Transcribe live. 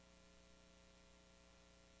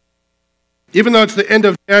Even though it's the end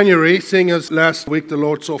of January, seeing as last week the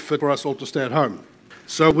Lord saw fit for us all to stay at home.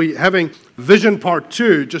 So we're having Vision Part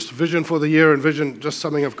 2, just vision for the year and vision, just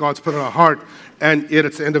something of God's put in our heart, and yet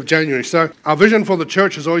it's the end of January. So our vision for the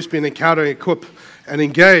church has always been encounter, equip, and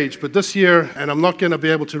engage. But this year, and I'm not going to be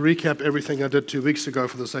able to recap everything I did 2 weeks ago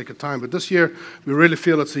for the sake of time, but this year we really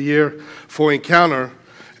feel it's a year for encounter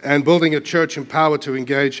and building a church empowered to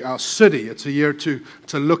engage our city. It's a year to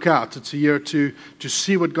look out. It's a year to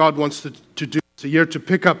see what God wants to do. It's a year to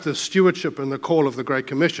pick up the stewardship and the call of the Great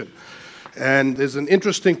Commission. And there's an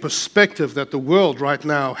interesting perspective that the world right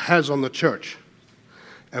now has on the church.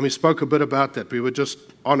 And we spoke a bit about that. We were just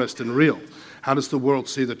honest and real. How does the world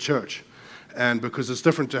see the church? And because it's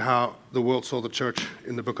different to how the world saw the church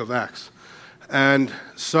in the book of Acts. And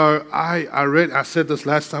so I said this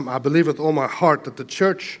last time, I believe with all my heart that the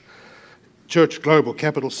church global,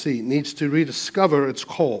 capital C, needs to rediscover its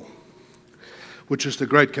call, which is the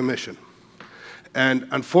Great Commission. And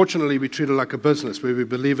unfortunately, we treat it like a business where we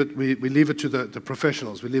leave it to the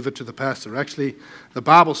professionals, we leave it to the pastor. Actually, the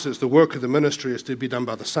Bible says the work of the ministry is to be done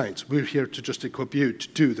by the saints. We're here to just equip you to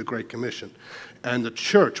do the Great Commission. And the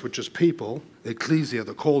church, which is people, the ecclesia,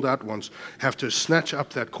 the called out ones, have to snatch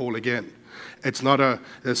up that call again. It's not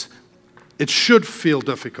it should feel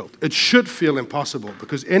difficult. It should feel impossible,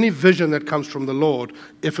 because any vision that comes from the Lord,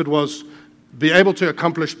 if it was be able to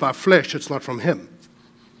accomplish by flesh, it's not from Him.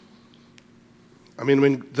 I mean,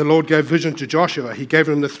 when the Lord gave vision to Joshua, He gave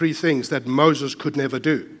him the 3 things that Moses could never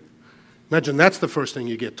do. Imagine that's the first thing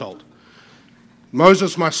you get told.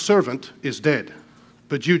 Moses, my servant, is dead,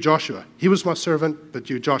 but you, Joshua. He was my servant, but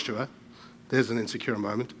you, Joshua. There's an insecure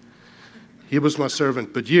moment. He was my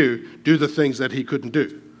servant, but you do the things that he couldn't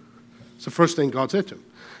do. It's the first thing God said to him.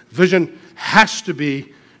 Vision has to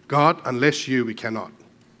be, God, unless you, we cannot.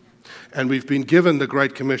 And we've been given the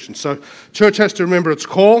Great Commission. So church has to remember its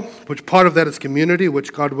call, which part of that is community,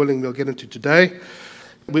 which God willing we'll get into today.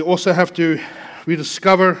 We also have to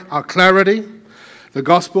rediscover our clarity. The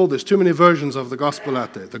gospel, there's too many versions of the gospel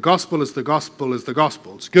out there. The gospel is the gospel is the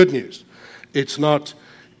gospel. It's good news. It's not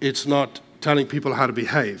telling people how to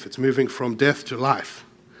behave. It's moving from death to life.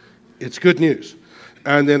 It's good news.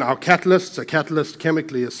 And then our catalysts, a catalyst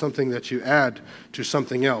chemically is something that you add to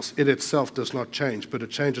something else. It itself does not change, but it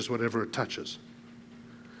changes whatever it touches.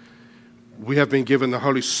 We have been given the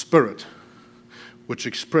Holy Spirit, which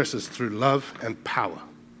expresses through love and power.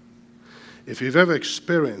 If you've ever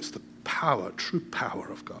experienced the power, true power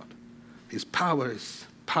of God, His power is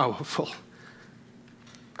powerful.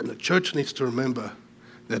 And the church needs to remember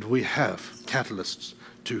that we have catalysts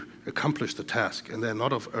to accomplish the task, and they're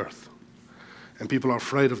not of earth. And people are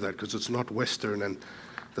afraid of that because it's not Western, and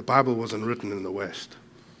the Bible wasn't written in the West.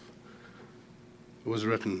 It was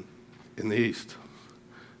written in the East,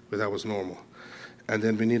 where that was normal. And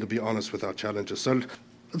then we need to be honest with our challenges. So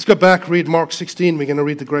let's go back, read Mark 16. We're going to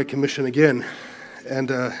read the Great Commission again. And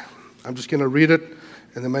I'm just going to read it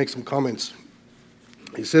and then make some comments.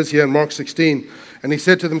 He says here in Mark 16, and He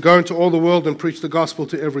said to them, go into all the world and preach the gospel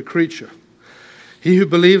to every creature. He who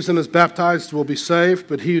believes and is baptized will be saved,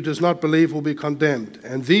 but he who does not believe will be condemned.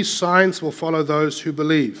 And these signs will follow those who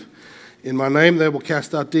believe. In my name they will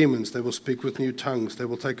cast out demons. They will speak with new tongues. They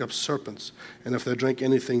will take up serpents. And if they drink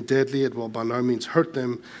anything deadly, it will by no means hurt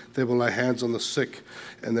them. They will lay hands on the sick,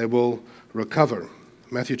 and they will recover.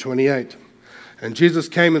 Matthew 28. And Jesus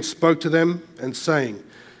came and spoke to them, and saying,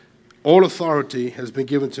 all authority has been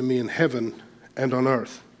given to me in heaven and on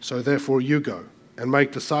earth. So therefore you go and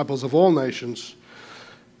make disciples of all nations,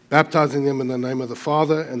 baptizing them in the name of the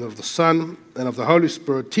Father and of the Son and of the Holy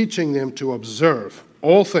Spirit, teaching them to observe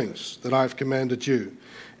all things that I have commanded you.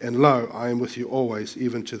 And lo, I am with you always,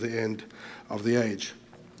 even to the end of the age.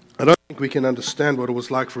 I don't think we can understand what it was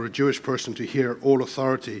like for a Jewish person to hear all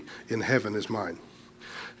authority in heaven is mine.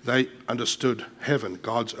 They understood heaven,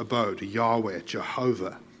 God's abode, Yahweh,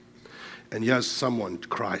 Jehovah. And here's someone,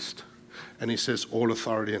 Christ. And He says, all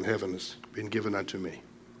authority in heaven has been given unto me.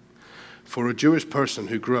 For a Jewish person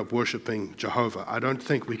who grew up worshiping Jehovah, I don't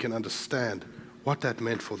think we can understand what that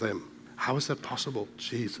meant for them. How is that possible?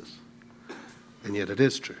 Jesus. And yet it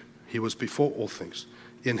is true. He was before all things.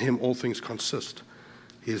 In Him all things consist.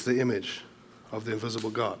 He is the image of the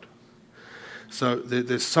invisible God. So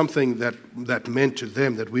there's something that meant to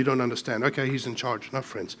them that we don't understand. Okay, He's in charge. No,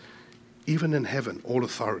 friends. Even in heaven, all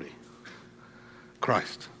authority.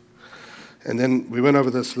 Christ. And then we went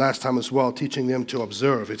over this last time as well, teaching them to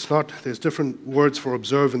observe. There's different words for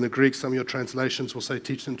observe in the Greek. Some of your translations will say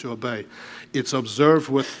teach them to obey. It's observe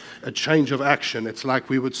with a change of action. It's like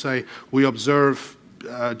we would say we observe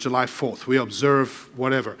July 4th. We observe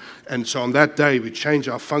whatever. And so on that day, we change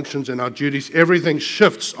our functions and our duties. Everything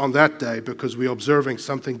shifts on that day because we're observing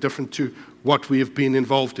something different to what we have been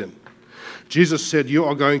involved in. Jesus said, you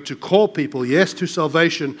are going to call people, yes, to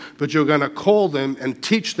salvation, but you're going to call them and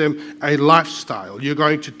teach them a lifestyle. You're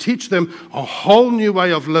going to teach them a whole new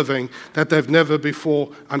way of living that they've never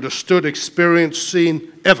before understood, experienced,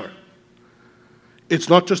 seen, ever. It's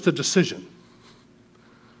not just a decision.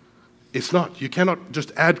 It's not. You cannot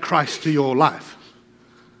just add Christ to your life.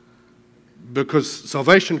 Because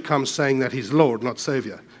salvation comes saying that He's Lord, not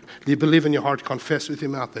Savior. You believe in your heart, confess with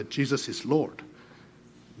your mouth that Jesus is Lord.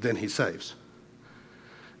 Then He saves.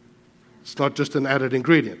 It's not just an added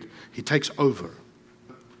ingredient. He takes over.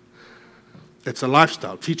 It's a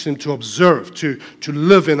lifestyle. Teach them to observe, to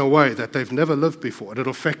live in a way that they've never lived before. It'll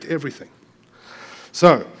affect everything.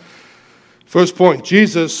 So, first point,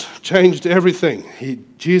 Jesus changed everything.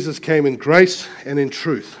 Jesus came in grace and in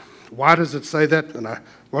truth. Why does it say that? And I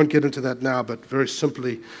won't get into that now, but very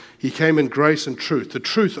simply, He came in grace and truth. The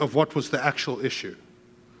truth of what was the actual issue.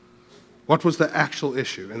 What was the actual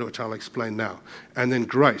issue, in which I'll explain now. And then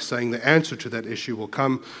grace, saying the answer to that issue will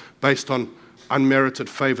come based on unmerited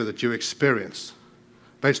favor that you experience.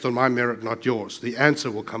 Based on my merit, not yours. The answer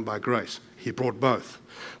will come by grace. He brought both.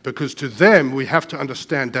 Because to them, we have to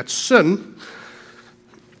understand that sin,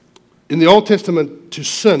 in the Old Testament, to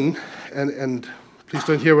sin, and please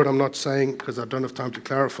don't hear what I'm not saying because I don't have time to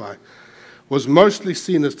clarify, was mostly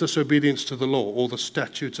seen as disobedience to the law, all the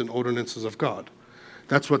statutes and ordinances of God.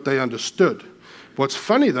 That's what they understood. What's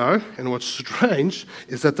funny, though, and what's strange,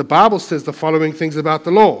 is that the Bible says the following things about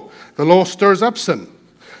the law. The law stirs up sin.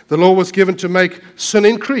 The law was given to make sin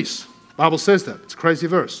increase. The Bible says that. It's a crazy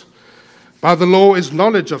verse. By the law is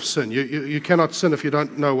knowledge of sin. You cannot sin if you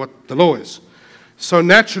don't know what the law is. So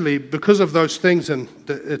naturally, because of those things, and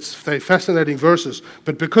they're fascinating verses,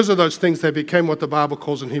 but because of those things, they became what the Bible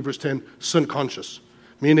calls in Hebrews 10, sin conscious.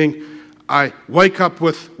 Meaning, I wake up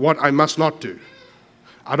with what I must not do.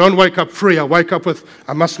 I don't wake up free. I wake up with,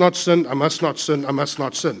 I must not sin, I must not sin, I must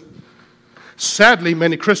not sin. Sadly,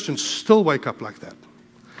 many Christians still wake up like that.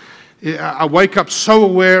 I wake up so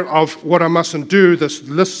aware of what I mustn't do, this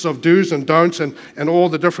lists of do's and don'ts and all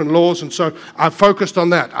the different laws, and so I focused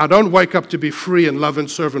on that. I don't wake up to be free and love and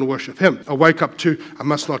serve and worship Him. I wake up to, I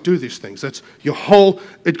must not do these things. That's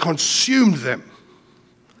it consumed them.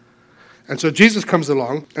 And so Jesus comes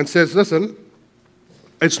along and says, listen,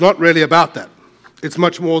 it's not really about that. It's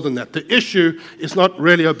much more than that. The issue is not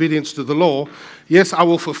really obedience to the law. Yes, I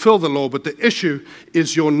will fulfill the law, but the issue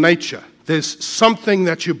is your nature. There's something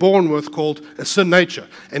that you're born with called a sin nature.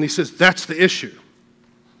 And He says, that's the issue.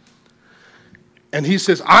 And He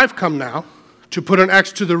says, I've come now to put an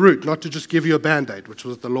axe to the root, not to just give you a Band-Aid, which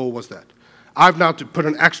was the law was that. I've now to put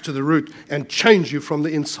an axe to the root and change you from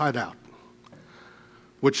the inside out,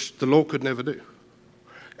 which the law could never do.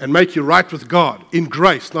 And make you right with God in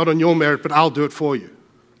grace, not on your merit, but I'll do it for you.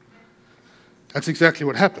 That's exactly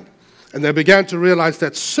what happened. And they began to realize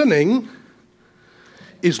that sinning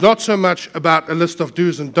is not so much about a list of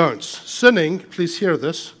do's and don'ts. Sinning, please hear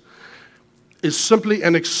this, is simply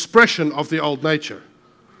an expression of the old nature.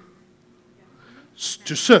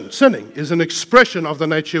 To sinning is an expression of the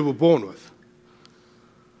nature you were born with.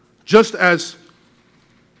 Just as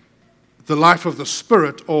the life of the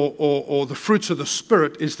Spirit or the fruits of the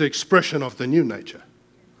Spirit is the expression of the new nature.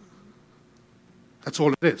 That's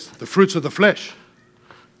all it is. The fruits of the flesh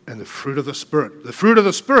and the fruit of the Spirit. The fruit of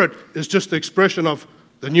the Spirit is just the expression of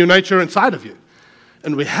the new nature inside of you.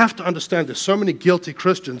 And we have to understand there's so many guilty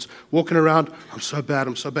Christians walking around, I'm so bad,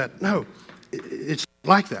 I'm so bad. No, it's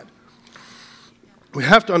like that. We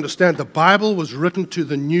have to understand the Bible was written to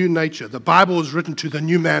the new nature. The Bible was written to the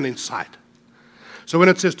new man inside. So when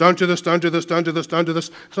it says, don't do this, don't do this, don't do this, don't do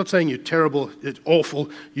this, it's not saying you're terrible, it's awful,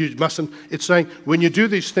 you mustn't. It's saying when you do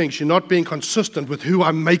these things, you're not being consistent with who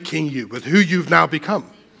I'm making you, with who you've now become.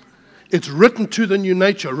 It's written to the new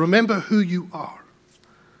nature. Remember who you are.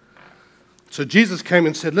 So Jesus came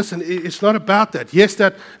and said, listen, it's not about that. Yes,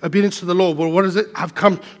 that obedience to the law. Well, what is it? I've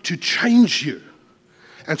come to change you.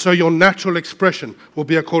 And so your natural expression will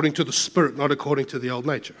be according to the Spirit, not according to the old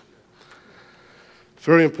nature.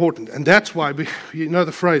 Very important. And that's why, you know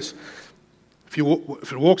the phrase, if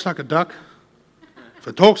it walks like a duck, if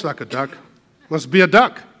it talks like a duck, it must be a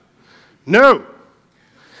duck. No.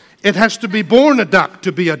 It has to be born a duck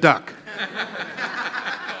to be a duck.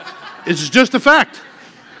 It's just a fact.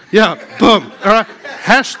 Yeah, boom. All right.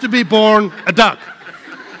 Has to be born a duck.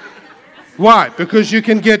 Why? Because you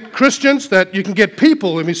can get Christians, you can get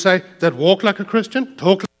people, let me say, that walk like a Christian,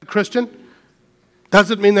 talk like a Christian.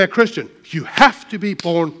 Doesn't mean they're Christian. You have to be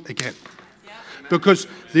born again. Because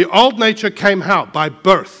the old nature came how? By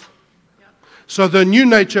birth. So the new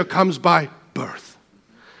nature comes by birth.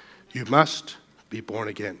 You must be born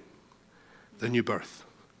again. The new birth.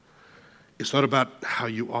 It's not about how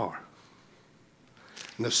you are.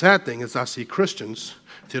 And the sad thing is I see Christians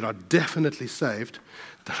that are definitely saved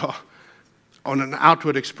that are on an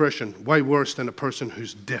outward expression way worse than a person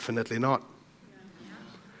who's definitely not.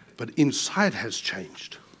 But inside has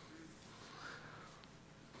changed.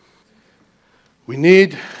 We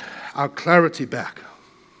need our clarity back.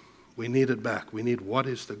 We need it back. We need what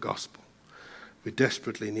is the gospel. We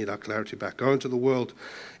desperately need our clarity back. Go into the world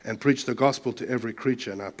and preach the gospel to every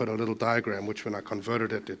creature. And I put a little diagram, which when I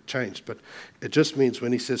converted it, it changed. But it just means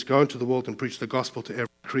when he says, go into the world and preach the gospel to every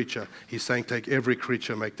creature, he's saying take every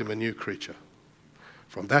creature, make them a new creature.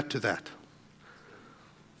 From that to that.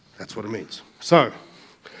 That's what it means. So,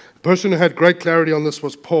 the person who had great clarity on this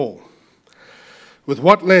was Paul. With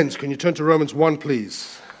what lens, can you turn to Romans 1,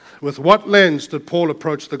 please? With what lens did Paul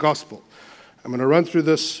approach the gospel? I'm going to run through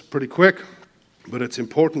this pretty quick. But it's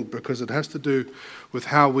important because it has to do with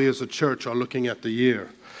how we as a church are looking at the year.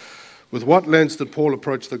 With what lens did Paul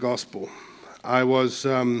approach the gospel? I was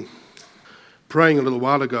praying a little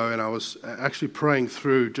while ago, and I was actually praying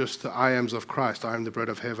through just the I ams of Christ. I am the bread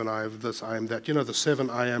of heaven, I am this, I am that. You know, the 7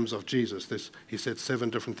 I ams of Jesus. He said 7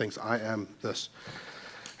 different things. I am this.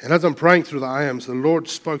 And as I'm praying through the I ams, the Lord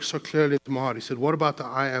spoke so clearly to my heart. He said, what about the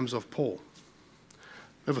I ams of Paul?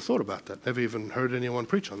 Never thought about that. Never even heard anyone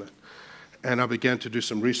preach on that. And I began to do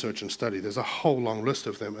some research and study. There's a whole long list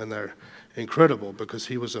of them, and they're incredible because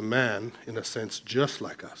he was a man, in a sense, just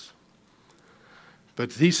like us. But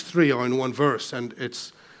these 3 are in one verse, and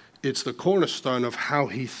it's the cornerstone of how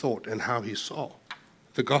he thought and how he saw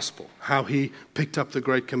the gospel, how he picked up the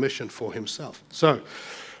Great Commission for himself. So,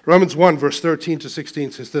 Romans 1, verse 13 to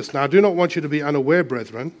 16 says this, now I do not want you to be unaware,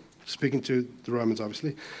 brethren, speaking to the Romans,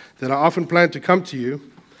 obviously, that I often planned to come to you,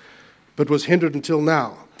 but was hindered until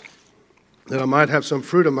now, that I might have some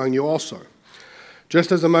fruit among you also,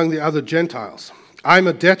 just as among the other Gentiles. I am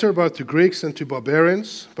a debtor both to Greeks and to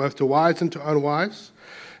barbarians, both to wise and to unwise.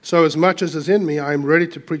 So as much as is in me, I am ready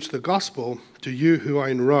to preach the gospel to you who are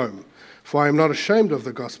in Rome. For I am not ashamed of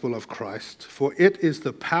the gospel of Christ, for it is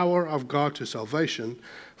the power of God to salvation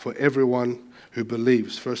for everyone who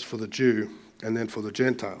believes, first for the Jew and then for the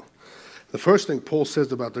Gentile. The first thing Paul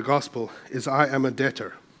says about the gospel is, I am a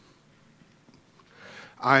debtor.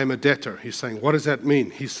 I am a debtor. He's saying, what does that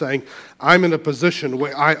mean? He's saying, I'm in a position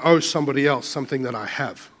where I owe somebody else something that I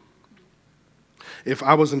have. If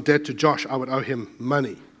I was in debt to Josh, I would owe him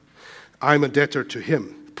money. I'm a debtor to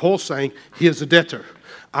him. Paul's saying, he is a debtor.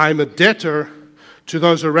 I'm a debtor to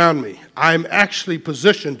those around me. I'm actually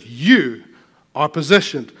positioned, you are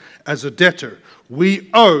positioned as a debtor.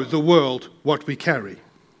 We owe the world what we carry.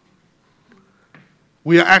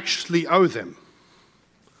 We actually owe them.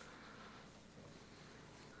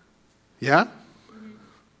 Yeah?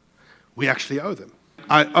 We actually owe them.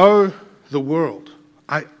 I owe the world.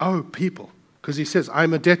 I owe people. Because he says,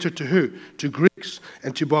 I'm a debtor to who? To Greeks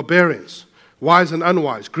and to barbarians. Wise and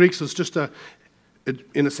unwise. Greeks is just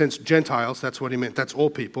in a sense, Gentiles. That's what he meant. That's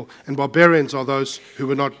all people. And barbarians are those who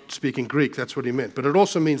were not speaking Greek. That's what he meant. But it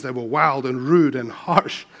also means they were wild and rude and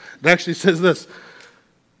harsh. It actually says this.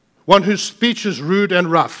 One whose speech is rude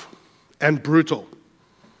and rough and brutal.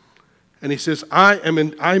 And he says, I'm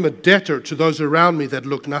a debtor to those around me that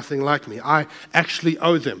look nothing like me. I actually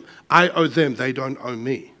owe them. I owe them. They don't owe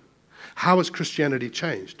me. How has Christianity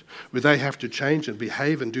changed? Where they have to change and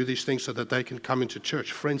behave and do these things so that they can come into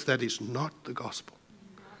church. Friends, that is not the gospel.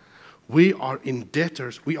 We are in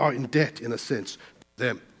debtors. We are in debt, in a sense, to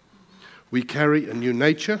them. We carry a new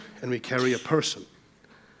nature and we carry a person.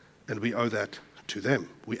 And we owe that to them.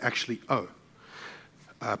 We actually owe.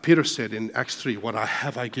 Peter said in Acts 3, what I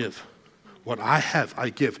have, I give. What I have, I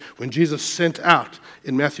give. When Jesus sent out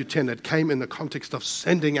in Matthew 10, it came in the context of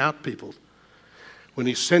sending out people. When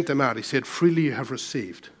he sent them out, he said, freely you have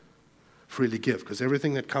received, freely give. Because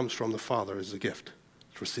everything that comes from the Father is a gift.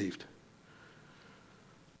 It's received.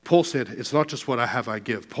 Paul said, it's not just what I have, I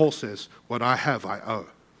give. Paul says, what I have, I owe.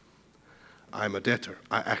 I'm a debtor.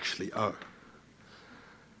 I actually owe.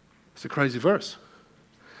 It's a crazy verse.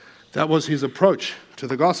 That was his approach to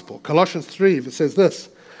the gospel. Colossians 3, it says this,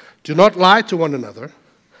 do not lie to one another,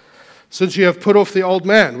 since you have put off the old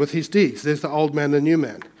man with his deeds. There's the old man, the new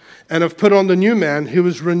man. And have put on the new man who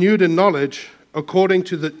is renewed in knowledge according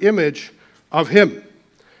to the image of him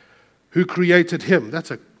who created him.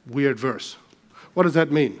 That's a weird verse. What does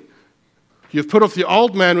that mean? You've put off the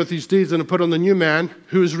old man with his deeds and have put on the new man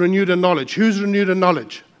who is renewed in knowledge. Who's renewed in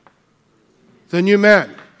knowledge? The new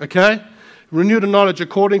man, okay? renewed in knowledge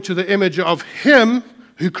according to the image of him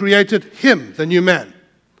who created him, the new man.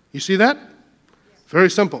 You see that? Very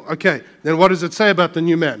simple. Okay, then what does it say about the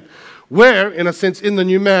new man? Where, in a sense, in the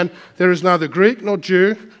new man, there is neither Greek nor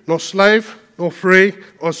Jew, nor slave nor free,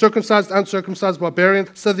 or circumcised, uncircumcised,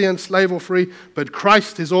 barbarian, Scythian, slave or free, but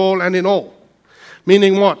Christ is all and in all.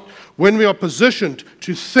 Meaning what? When we are positioned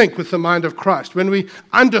to think with the mind of Christ, when we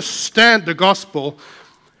understand the gospel,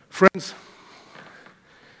 friends,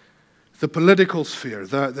 the political sphere,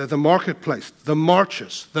 the marketplace, the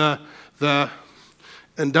marches,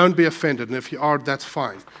 and don't be offended, and if you are, that's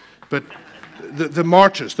fine, but the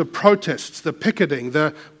marches, the protests, the picketing,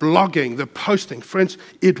 the blogging, the posting, friends,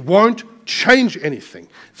 it won't change anything.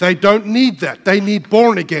 They don't need that. They need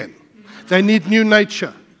born again. They need new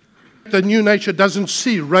nature. The new nature doesn't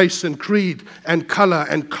see race and creed and color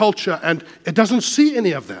and culture, and it doesn't see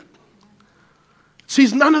any of that. It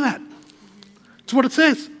sees none of that. That's what it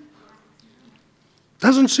says.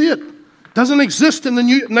 Doesn't see it. Doesn't exist in the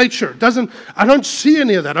new nature. I don't see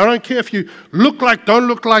any of that. I don't care if you look like, don't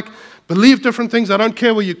look like, believe different things. I don't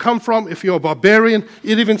care where you come from. If you're a barbarian,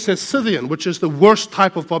 it even says Scythian, which is the worst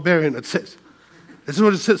type of barbarian, it says. This is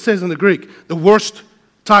what it says in the Greek, the worst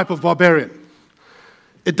type of barbarian.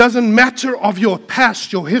 It doesn't matter of your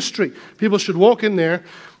past, your history. People should walk in there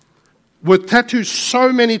with tattoos,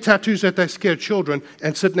 so many tattoos that they scare children,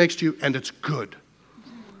 and sit next to you, and it's good.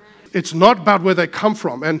 It's not about where they come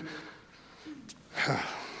from. And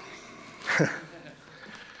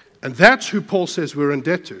that's who Paul says we're in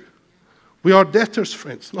debt to. We are debtors,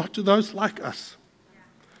 friends, not to those like us.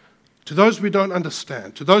 To those we don't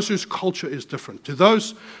understand, to those whose culture is different, to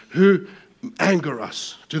those who anger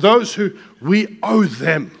us, to those who we owe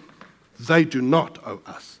them. They do not owe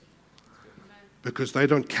us because they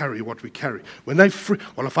don't carry what we carry. When they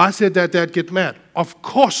well, if I said that, they'd get mad. Of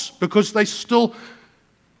course, because they're still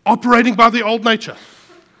operating by the old nature.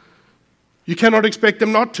 You cannot expect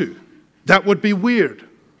them not to. That would be weird.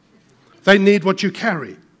 They need what you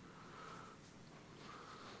carry.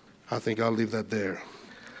 I think I'll leave that there.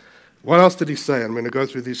 What else did he say? I'm going to go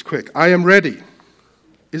through these quick. I am ready.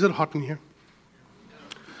 Is it hot in here?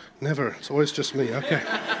 Never. It's always just me. Okay.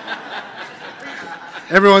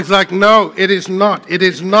 Everyone's like, no, it is not. It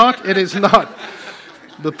is not. It is not.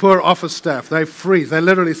 The poor office staff, they freeze. They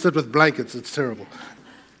literally sit with blankets. It's terrible.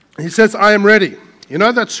 He says, I am ready. You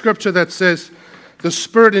know that scripture that says, the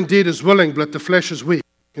spirit indeed is willing, but the flesh is weak.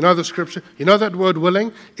 You know the scripture? You know that word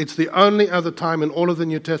willing? It's the only other time in all of the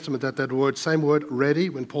New Testament that word, same word, ready,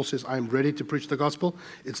 when Paul says, I am ready to preach the gospel,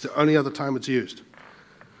 it's the only other time it's used.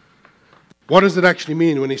 What does it actually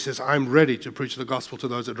mean when he says, I'm ready to preach the gospel to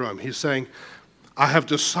those at Rome? He's saying, I have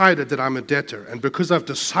decided that I'm a debtor, and because I've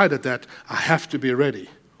decided that, I have to be ready,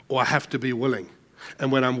 or I have to be willing. And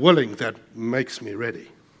when I'm willing, that makes me ready.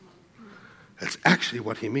 That's actually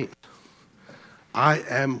what he means. I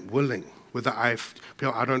am willing. Whether I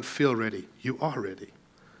don't feel ready, you are ready. Amen.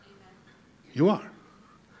 You are.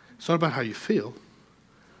 It's not about how you feel.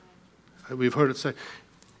 We've heard it say,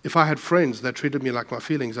 if I had friends that treated me like my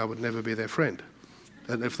feelings, I would never be their friend.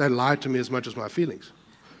 And if they lied to me as much as my feelings.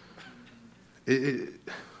 You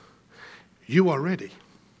are ready.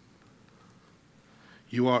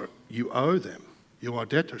 You owe them. You are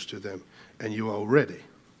debtors to them, and you are ready.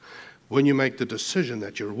 When you make the decision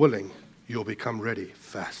that you're willing, you'll become ready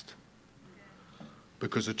fast.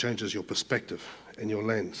 Because it changes your perspective and your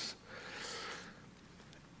lens.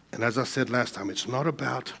 And as I said last time, it's not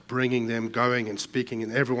about bringing them, going and speaking,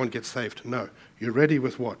 and everyone gets saved. No, you're ready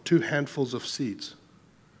with what? 2 handfuls of seeds.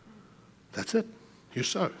 That's it. You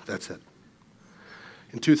sow. That's it.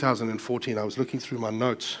 In 2014, I was looking through my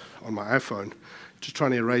notes on my iPhone, just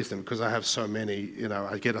trying to erase them because I have so many.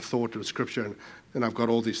 I get a thought of scripture, and then I've got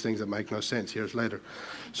all these things that make no sense years later.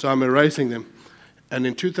 So I'm erasing them. And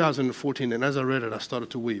in 2014, and as I read it, I started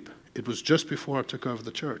to weep. It was just before I took over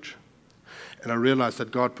the church. And I realized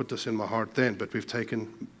that God put this in my heart then, but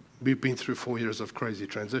we've been through 4 years of crazy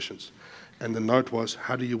transitions. And the note was,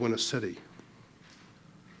 how do you win a city?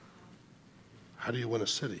 How do you win a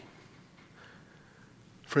city?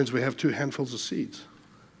 Friends, we have 2 handfuls of seeds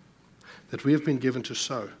that we have been given to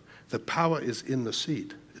sow. The power is in the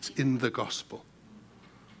seed. It's in the gospel.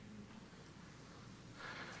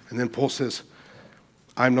 And then Paul says,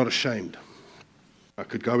 I'm not ashamed. I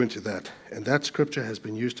could go into that. And that scripture has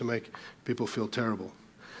been used to make people feel terrible.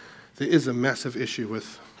 There is a massive issue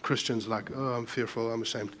with Christians like, oh, I'm fearful, I'm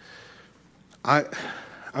ashamed.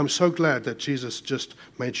 I'm so glad that Jesus just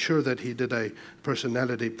made sure that he did a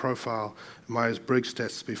personality profile, Myers-Briggs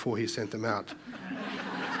tests before he sent them out.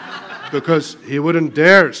 Because he wouldn't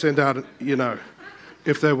dare send out,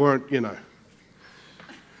 if they weren't,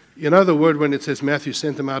 You know the word when it says Matthew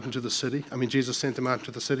sent them out into the city? Jesus sent them out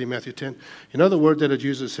into the city, Matthew 10. You know the word that it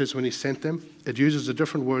uses says when he sent them? It uses a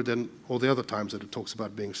different word than all the other times that it talks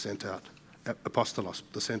about being sent out. Apostolos,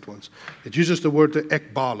 the sent ones. It uses the word to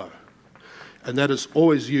ekbalo. And that is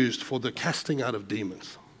always used for the casting out of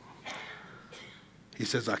demons. He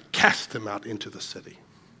says, I cast them out into the city.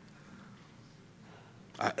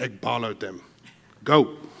 I ekbaloed them.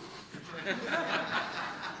 Go.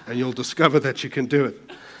 And you'll discover that you can do it.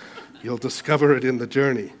 You'll discover it in the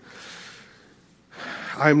journey.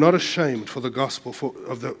 I am not ashamed for the gospel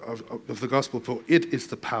of the gospel, for it is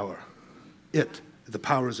the power. The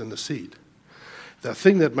power is in the seed. The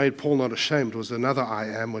thing that made Paul not ashamed was another I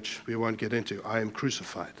am, which we won't get into. I am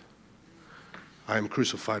crucified. I am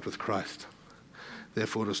crucified with Christ.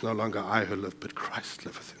 Therefore it is no longer I who live, but Christ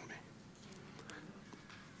liveth in me.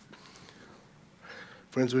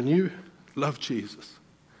 Friends, when you love Jesus,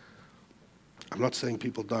 I'm not saying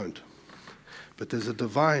people don't, but there's a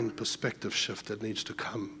divine perspective shift that needs to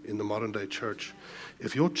come in the modern day church.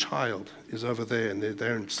 If your child is over there and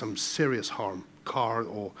they're in some serious harm, car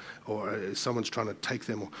or someone's trying to take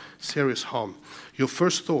them or serious harm, your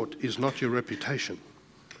first thought is not your reputation.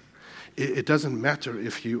 It doesn't matter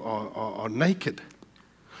if you are naked.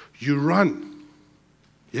 You run.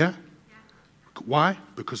 Yeah? Why?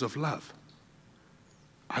 Because of love.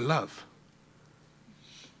 I love.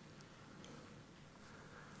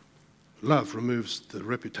 Love removes the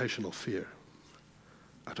reputational fear.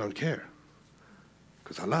 I don't care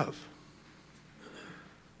because I love.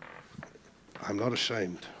 I'm not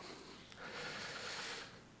ashamed.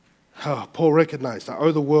 Paul recognized, I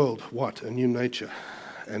owe the world what? A new nature,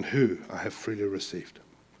 and who I have freely received.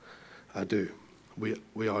 I do.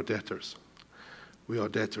 We are debtors. We are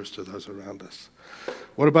debtors to those around us.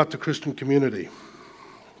 What about the Christian community?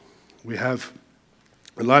 We have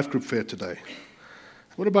a life group fair today.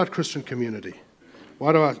 What about Christian community?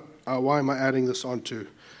 Why am I adding this on to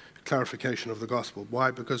clarification of the gospel?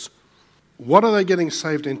 Why? Because what are they getting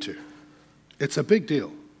saved into? It's a big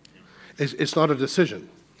deal. It's not a decision.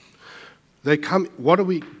 They come. What are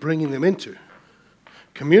we bringing them into?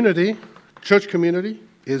 Community, church community,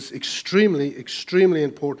 is extremely, extremely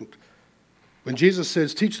important. When Jesus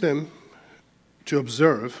says, teach them to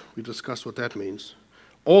observe, we discussed what that means,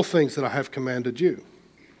 all things that I have commanded you.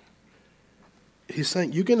 He's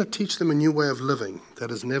saying, you're going to teach them a new way of living that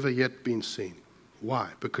has never yet been seen. Why?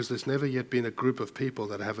 Because there's never yet been a group of people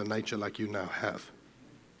that have a nature like you now have.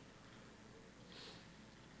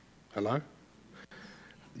 Hello?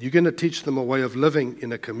 You're going to teach them a way of living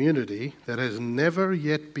in a community that has never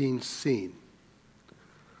yet been seen.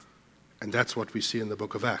 And that's what we see in the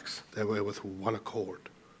book of Acts. They were with one accord.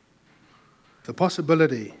 The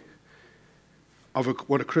possibility of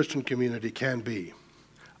what a Christian community can be,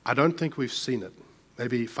 I don't think we've seen it,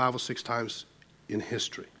 maybe 5 or 6 times in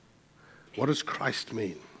history. What does Christ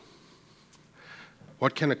mean?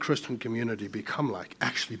 What can a Christian community become like?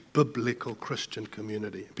 Actually, biblical Christian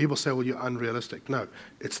community. People say, well, you're unrealistic. No,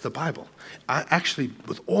 it's the Bible. I actually,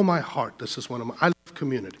 with all my heart, this is I love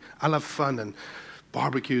community. I love fun and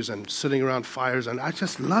barbecues and sitting around fires, and I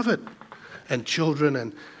just love it. And children,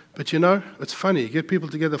 but it's funny. You get people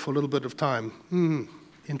together for a little bit of time,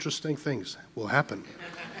 interesting things will happen.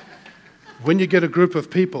 When you get a group of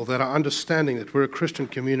people that are understanding that we're a Christian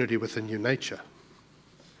community with a new nature,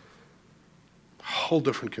 whole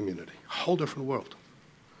different community, whole different world.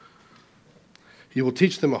 You will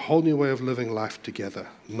teach them a whole new way of living life together,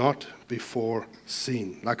 not before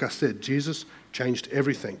seen. Like I said, Jesus changed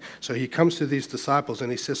everything. So he comes to these disciples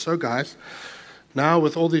and he says, so guys, now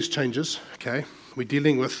with all these changes, okay, we're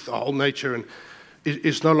dealing with the whole nature and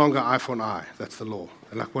it's no longer eye for an eye. That's the law.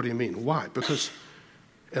 And like, what do you mean? Why? Because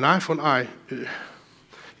an eye for an eye,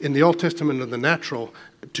 in the Old Testament in the natural,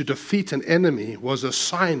 to defeat an enemy was a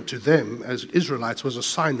sign to them, as Israelites, was a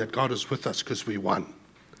sign that God is with us because we won.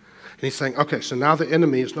 And he's saying, okay, so now the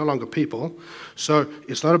enemy is no longer people, so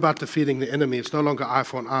it's not about defeating the enemy, it's no longer eye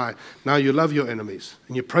for an eye. Now you love your enemies,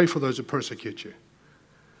 and you pray for those who persecute you.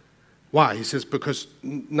 Why? He says, because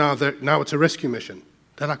now it's a rescue mission.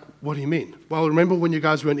 They're like, what do you mean? Well, remember when you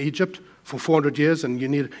guys were in Egypt for 400 years and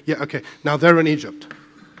okay, now they're in Egypt.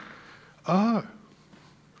 Oh.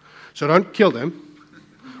 So don't kill them,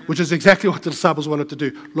 which is exactly what the disciples wanted to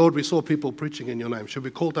do. Lord, we saw people preaching in your name. Should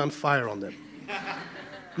we call down fire on them?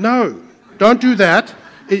 No, don't do that.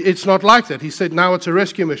 It's not like that. He said, now it's a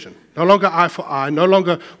rescue mission. No longer eye for eye, no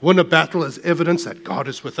longer win a battle as evidence that God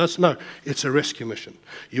is with us. No, it's a rescue mission.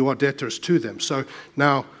 You are debtors to them. So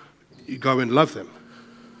now you go and love them.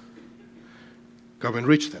 Go and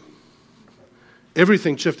reach them.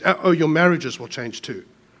 Everything shifts. Oh, your marriages will change too.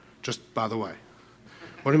 Just by the way.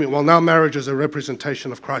 What do you mean? Well, now marriage is a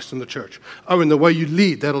representation of Christ in the church. Oh, and the way you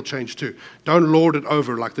lead, that'll change too. Don't lord it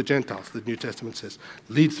over like the Gentiles, the New Testament says.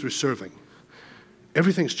 Lead through serving.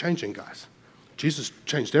 Everything's changing, guys. Jesus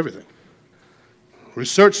changed everything.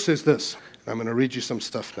 Research says this. I'm going to read you some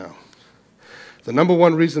stuff now. The number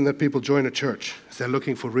one reason that people join a church is they're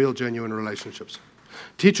looking for real, genuine relationships.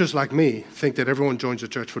 Teachers like me think that everyone joins a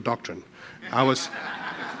church for doctrine. I was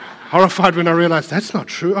horrified when I realized that's not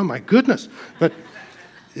true. Oh, my goodness. But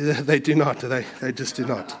they do not. They just do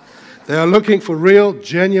not. They are looking for real,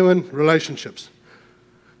 genuine relationships.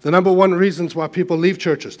 The number one reasons why people leave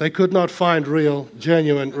churches, they could not find real,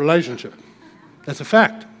 genuine relationship. That's a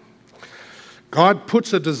fact. God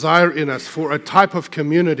puts a desire in us for a type of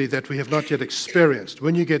community that we have not yet experienced.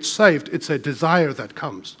 When you get saved, it's a desire that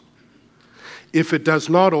comes. If it does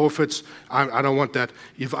not, or if it's, I don't want that,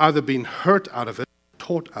 you've either been hurt out of it,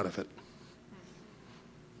 taught out of it.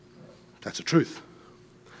 That's the truth.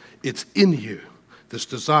 It's in you, this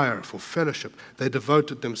desire for fellowship. They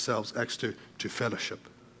devoted themselves, Acts 2, to fellowship.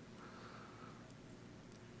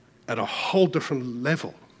 At a whole different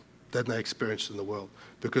level than they experienced in the world.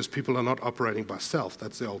 Because people are not operating by self.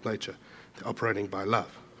 That's the old nature. They're operating by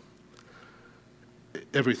love.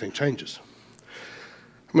 Everything changes.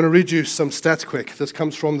 I'm going to read you some stats quick. This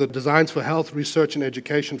comes from the Designs for Health, Research and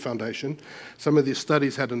Education Foundation. Some of these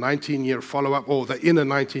studies had a 19-year follow-up, or they're in a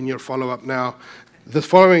 19-year follow-up now. The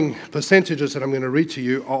following percentages that I'm going to read to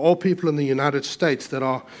you are all people in the United States that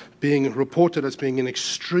are being reported as being in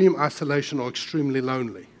extreme isolation or extremely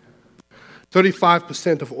lonely.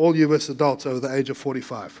 35% of all U.S. adults over the age of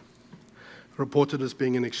 45 reported as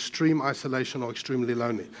being in extreme isolation or extremely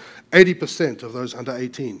lonely. 80% of those under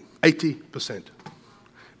 18, 80%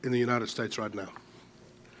 in the United States right now.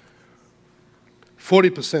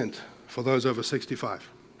 40% for those over 65.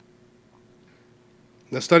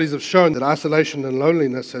 Now, studies have shown that isolation and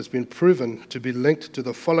loneliness has been proven to be linked to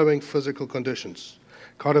the following physical conditions.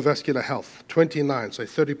 Cardiovascular health, 29, so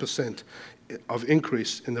 30% of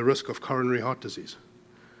increase in the risk of coronary heart disease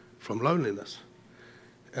from loneliness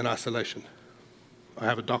and isolation. I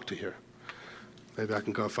have a doctor here. Maybe I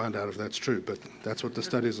can go find out if that's true, but that's what the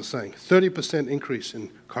studies are saying. 30% increase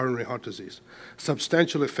in coronary heart disease.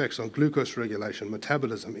 Substantial effects on glucose regulation,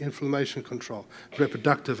 metabolism, inflammation control,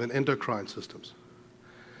 reproductive and endocrine systems.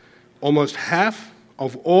 Almost half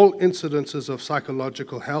of all incidences of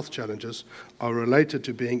psychological health challenges are related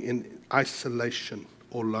to being in isolation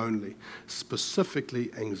or lonely,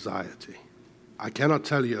 specifically anxiety. I cannot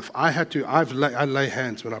tell you, if I had to, I lay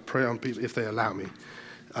hands when I pray on people, if they allow me.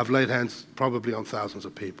 I've laid hands probably on thousands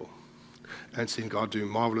of people and seen God do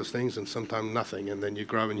marvelous things and sometimes nothing, and then you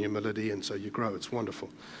grow in humility, and so you grow. It's wonderful.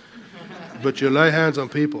 But you lay hands on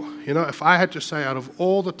people. You know, if I had to say out of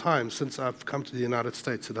all the time since I've come to the United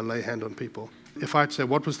States to lay hand on people, if I'd say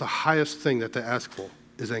what was the highest thing that they ask for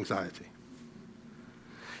is anxiety.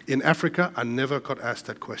 In Africa, I never got asked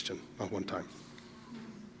that question, not one time.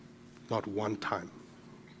 Not one time.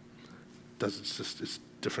 It's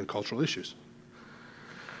different cultural issues.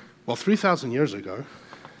 Well, 3,000 years ago,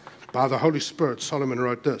 by the Holy Spirit, Solomon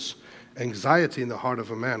wrote this: anxiety in the heart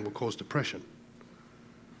of a man will cause depression.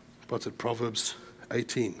 What's it, Proverbs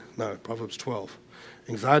 18? No, Proverbs 12.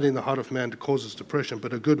 Anxiety in the heart of man causes depression,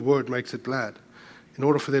 but a good word makes it glad. In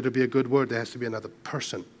order for there to be a good word, there has to be another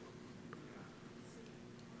person.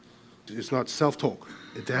 It's not self-talk.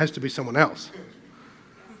 There has to be someone else.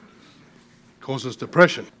 Causes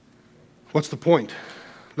depression. What's the point?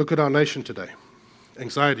 Look at our nation today.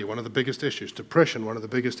 Anxiety, one of the biggest issues. Depression, one of the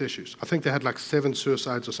biggest issues. I think they had like 7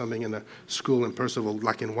 suicides or something in a school in Percival,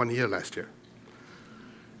 like in 1 year last year.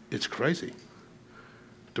 It's crazy.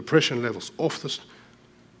 Depression levels off the...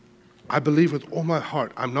 I believe with all my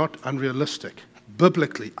heart, I'm not unrealistic.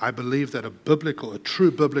 Biblically, I believe that a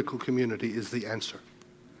true biblical community is the answer.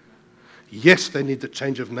 Yes, they need the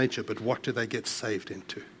change of nature, but what do they get saved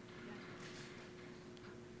into?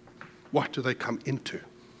 What do they come into?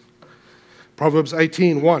 Proverbs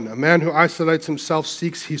 18:1, a man who isolates himself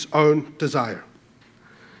seeks his own desire.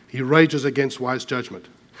 He rages against wise judgment.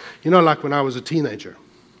 You know, like when I was a teenager,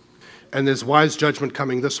 and there's wise judgment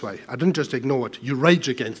coming this way. I didn't just ignore it. You rage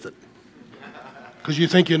against it. Because you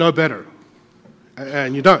think you know better.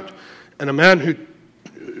 And you don't. And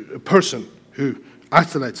a person who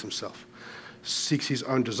isolates himself seeks his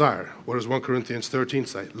own desire. What does 1 Corinthians 13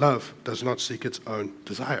 say? Love does not seek its own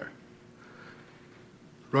desire.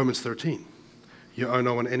 Romans 13. You owe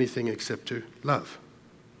no one anything except to love.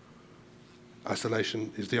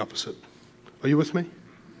 Isolation is the opposite. Are you with me?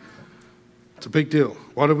 It's a big deal.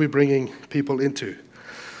 What are we bringing people into?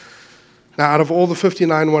 Now, out of all the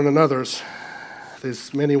 59 one another's,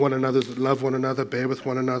 There's many one another's that love one another, bear with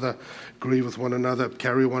one another, agree with one another,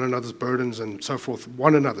 carry one another's burdens, and so forth.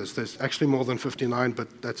 One another's. There's actually more than 59, but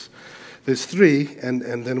there's 3, and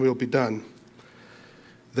then we'll be done,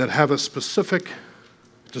 that have a specific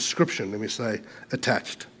description, let me say,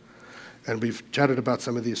 attached. And we've chatted about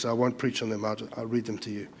some of these, so I won't preach on them. I'll read them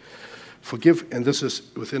to you. Forgive, and this is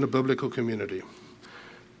within a biblical community.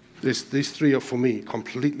 These 3 are, for me,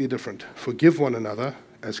 completely different. Forgive one another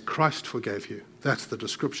as Christ forgave you. That's the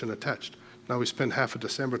description attached. Now we spend half of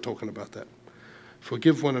December talking about that.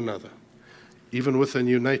 Forgive one another, even with a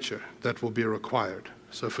new nature that will be required.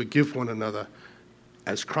 So forgive one another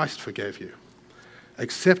as Christ forgave you.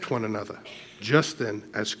 Accept one another, just then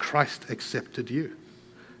as Christ accepted you.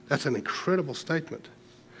 That's an incredible statement.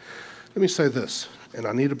 Let me say this, and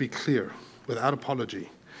I need to be clear, without apology,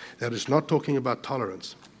 that is not talking about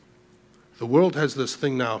tolerance. The world has this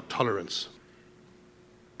thing now, tolerance.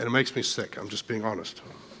 And it makes me sick, I'm just being honest.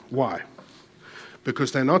 Why?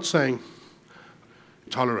 Because they're not saying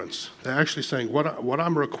tolerance. They're actually saying, what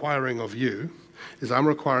I'm requiring of you is I'm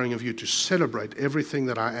requiring of you to celebrate everything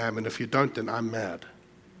that I am, and if you don't, then I'm mad.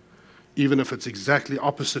 Even if it's exactly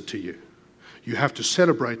opposite to you. You have to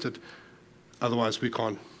celebrate it, otherwise we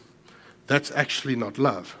can't. That's actually not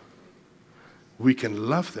love. We can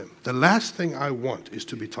love them. The last thing I want is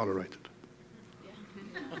to be tolerated.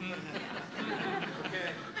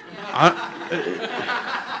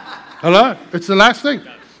 Hello? It's the last thing.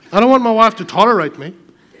 I don't want my wife to tolerate me.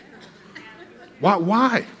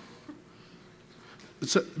 Why?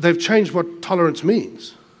 They've changed what tolerance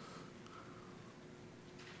means.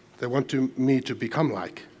 They want me to become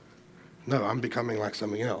like. No, I'm becoming like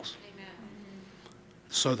something else. Amen.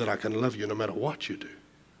 So that I can love you no matter what you do.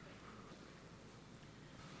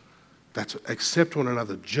 That's accept one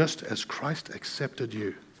another just as Christ accepted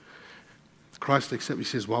you. Christ accepted, he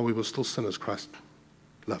says, while we were still sinners, Christ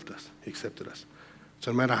loved us. He accepted us.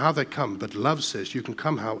 So no matter how they come, but love says you can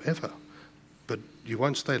come however, but you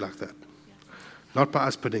won't stay like that. Not by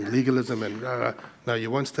us putting legalism and no,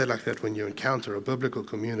 you won't stay like that when you encounter a biblical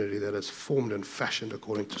community that is formed and fashioned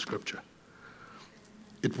according to Scripture.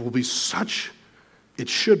 It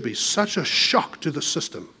should be such a shock to the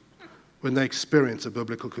system when they experience a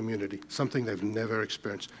biblical community, something they've never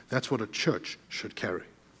experienced. That's what a church should carry.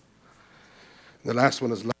 The last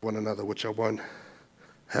one is love one another, which I won't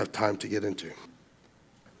have time to get into.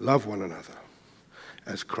 Love one another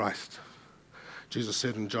as Christ. Jesus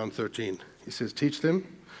said in John 13, he says, teach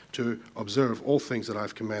them to observe all things that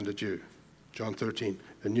I've commanded you. John 13,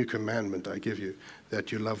 a new commandment I give you,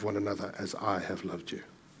 that you love one another as I have loved you.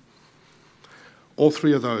 All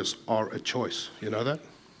 3 of those are a choice. You know that?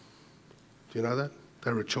 Do you know that?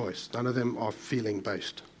 They're a choice. None of them are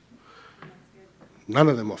feeling-based. None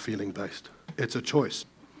of them are feeling-based. It's a choice.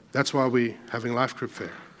 That's why we're having Life Group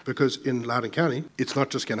Fair. Because in Loudoun County, it's not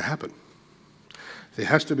just going to happen. There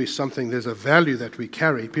has to be something, there's a value that we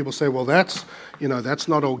carry. People say, well, that's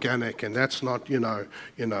not organic, and that's not,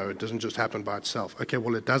 it doesn't just happen by itself. Okay,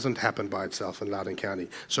 well, it doesn't happen by itself in Loudoun County.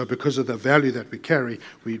 So because of the value that we carry,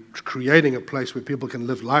 we're creating a place where people can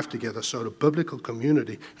live life together so the biblical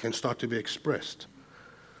community can start to be expressed.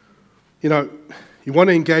 You want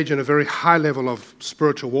to engage in a very high level of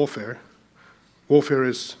spiritual warfare. Warfare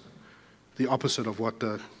is the opposite of what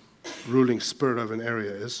the ruling spirit of an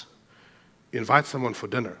area is. Invite someone for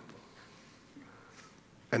dinner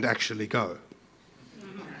and actually go.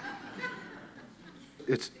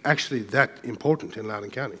 It's actually that important in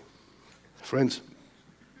Loudoun County. Friends,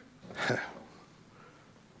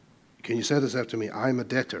 can you say this after me? I'm a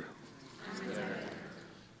debtor.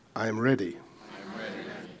 I am ready.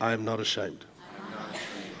 I am not ashamed.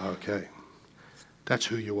 Okay. That's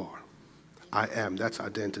who you are. I am. That's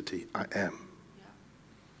identity. I am.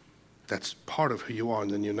 That's part of who you are in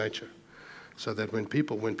the new nature. So that when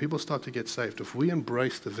people start to get saved, if we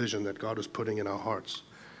embrace the vision that God is putting in our hearts,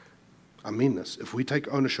 I mean this, if we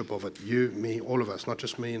take ownership of it, you, me, all of us, not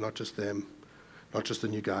just me, not just them, not just the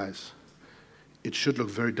new guys, it should look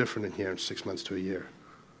very different in here in 6 months to a year.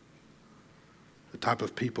 The type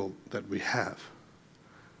of people that we have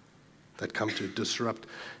that come to disrupt.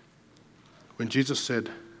 When Jesus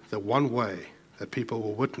said, the one way that people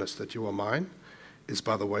will witness that you are mine is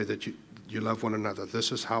by the way that you love one another.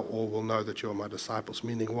 This is how all will know that you are my disciples.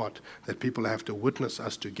 Meaning what? That people have to witness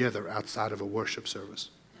us together outside of a worship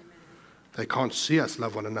service. Amen. They can't see us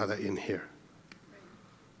love one another in here.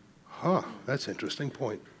 That's an interesting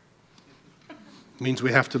point. Means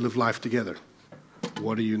we have to live life together.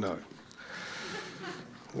 What do you know?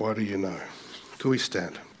 What do you know? Can we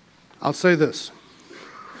stand? I'll say this.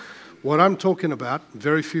 What I'm talking about,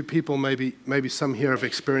 very few people, maybe some here have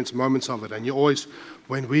experienced moments of it, and you always,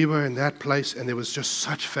 when we were in that place and there was just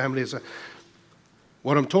such family.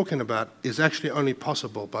 What I'm talking about is actually only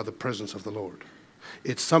possible by the presence of the Lord.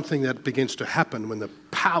 It's something that begins to happen when the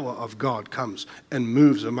power of God comes and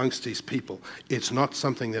moves amongst these people. It's not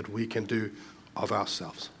something that we can do of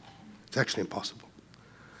ourselves. It's actually impossible.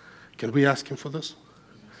 Can we ask Him for this?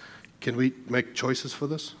 Can we make choices for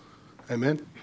this? Amen?